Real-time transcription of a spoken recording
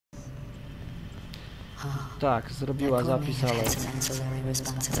Tak, zrobiła zapis, ale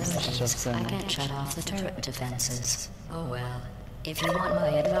czas temu. If you want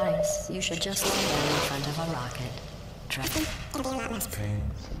my advice, you should just lie down in front of a rocket. Try the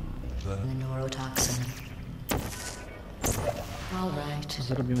neurotoxin. All right.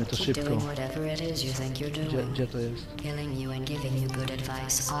 Zrobimy to szybko. Doing whatever it is you think you're doing. Gdzie to jest? Killing you and giving you good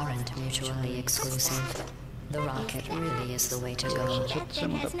advice aren't mutually exclusive. The rocket really is the way to go.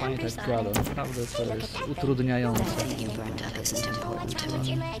 Czemu ta pani tak gada? Naprawdę to jest utrudniające. That thing you burned up isn't important to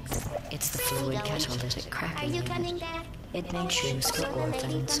me. It's the fluid catalytic cracking unit. It makes shoes for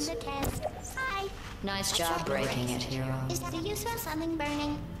orphans. Nice job breaking it, hero. Is that a use of something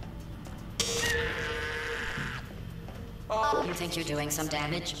burning? You think you're doing some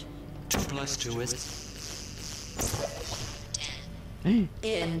damage? 2 + 2 is...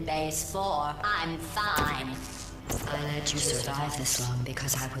 In base 4, I'm fine. I let you survive this long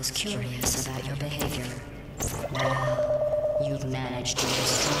because I was curious about your behavior. Well, you've managed to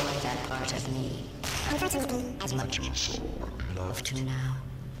destroy that part of me. As much as I'd love to now.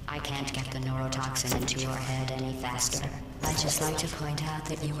 I can't get the neurotoxin into your head any faster. I'd just like to point out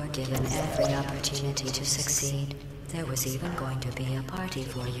that you were given every opportunity to succeed. There was even going to be a party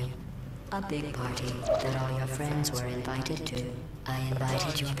for you. A big party that all your friends were invited to. I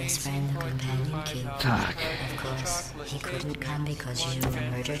invited your best friend, the companion Q. Tak. Of course, he couldn't come because you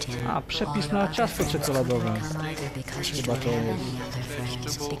murdered him. A, przepis na ciasto czekoladowe. Because you don't have any other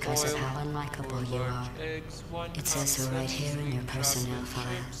friends, because of how unlikable you are. It says so right here in your personnel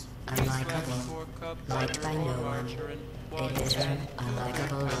file. Unlikable, liked by no one. A bitter,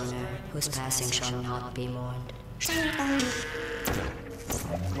 unlikable loner whose passing shall not be mourned.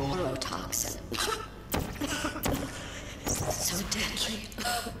 Neurotoxin. So deadly.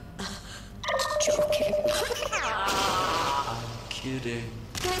 Joking. I'm kidding.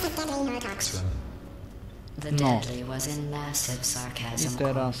 The deadly was in massive sarcasm. I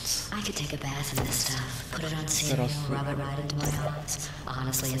teraz... I could take a bath in this stuff, put it on cereal, rub it right into my eyes.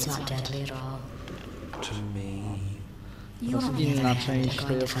 Honestly, it's not deadly at all. To me. Teraz inna część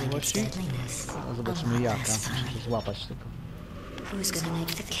tej osobowości. A zobaczymy jaka. Muszę się złapać tylko. Who's gonna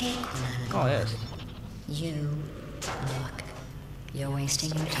make the cake when I'm O, jest. You, look, you're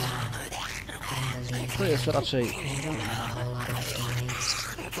wasting your time. I believe To jest raczej you don't have a whole lot left to waste.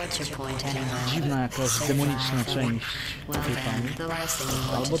 What's your point anyway? dziwna jakaś demoniczna część Well tej then, pani. the last thing you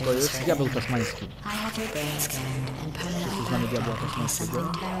want Albo to to do is jest hurt diabeł me. tasmański. I have your brain scanned and permanently Znamy diabła backtracked in tasmańskiego.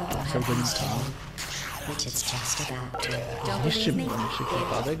 something terrible Pseudonim happens to you. Which it's just about to. Don't Zniszczymy believe me? go na wszelki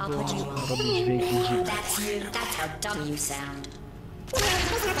wypadek, I'll bo put you on. robi dźwięki dziwne. That's you. That's how dumb you sound.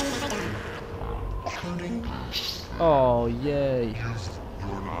 Ojej.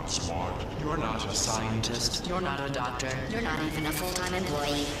 You're not smart. You're not a scientist. You're not a doctor. You're not even a full-time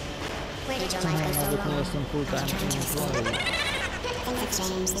employee. Waited your life for so Nawet nie long. jestem full-time employee.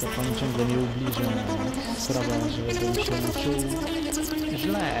 To pan ciągle mnie ubliża. Sprawia, że będę się czuł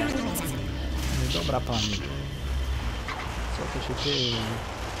źle. Dobra pani. Co to się dzieje?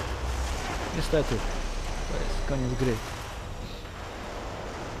 Niestety. To jest koniec gry.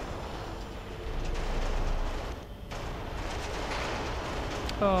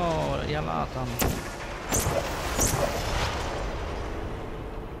 O, ja latam.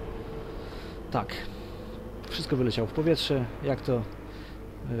 Tak. Wszystko wyleciało w powietrze, jak to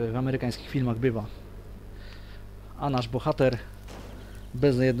w amerykańskich filmach bywa. A nasz bohater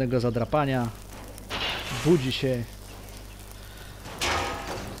bez jednego zadrapania budzi się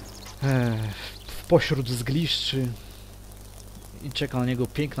w pośród zgliszczy i czeka na niego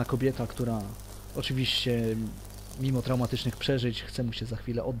piękna kobieta, która oczywiście mimo traumatycznych przeżyć chce mu się za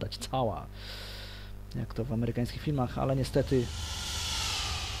chwilę oddać cała, jak to w amerykańskich filmach, ale niestety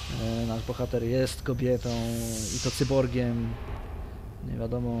nasz bohater jest kobietą i to cyborgiem. Nie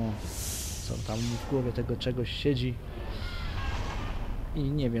wiadomo, co tam w głowie tego czegoś siedzi i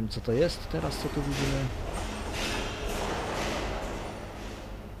nie wiem, co to jest teraz, co tu widzimy.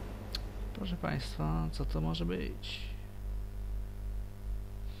 Proszę Państwa, co to może być?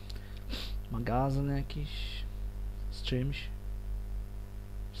 Magazyn jakiś z czymś,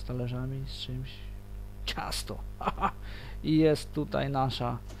 z talerzami, z czymś. Ciasto! I jest tutaj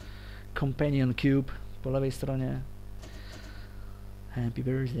nasza Companion Cube po lewej stronie. Happy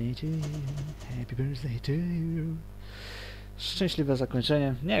birthday to you, happy birthday to you. Szczęśliwe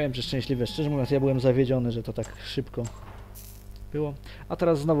zakończenie. Nie wiem, czy szczęśliwe. Szczerze mówiąc, ja byłem zawiedziony, że to tak szybko było. A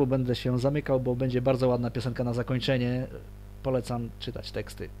teraz znowu będę się zamykał, bo będzie bardzo ładna piosenka na zakończenie. Polecam czytać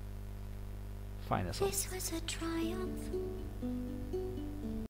teksty. Fajne są. This was a triumph.